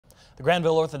The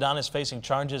Grandville orthodontist facing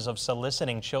charges of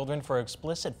soliciting children for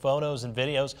explicit photos and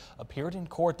videos appeared in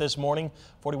court this morning.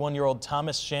 41-year-old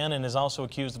Thomas Shannon is also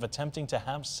accused of attempting to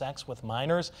have sex with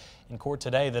minors. In court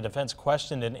today, the defense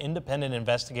questioned an independent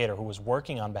investigator who was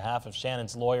working on behalf of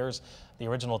Shannon's lawyers. The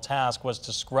original task was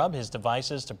to scrub his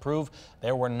devices to prove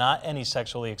there were not any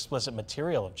sexually explicit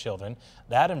material of children.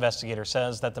 That investigator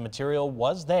says that the material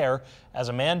was there as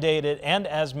mandated,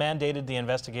 the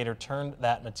investigator turned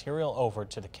that material over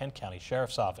to the Kent County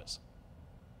Sheriff's Office.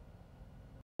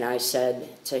 And I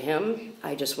said to him,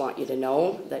 I just want you to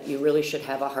know that you really should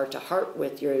have a heart-to-heart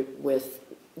with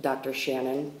Dr.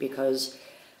 Shannon, because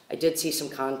I did see some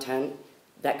content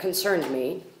that concerned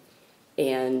me,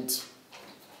 and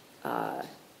I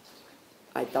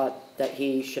thought that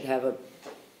he should have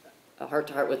a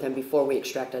heart-to-heart with him before we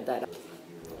extracted that.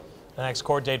 The next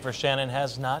court date for Shannon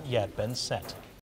has not yet been set.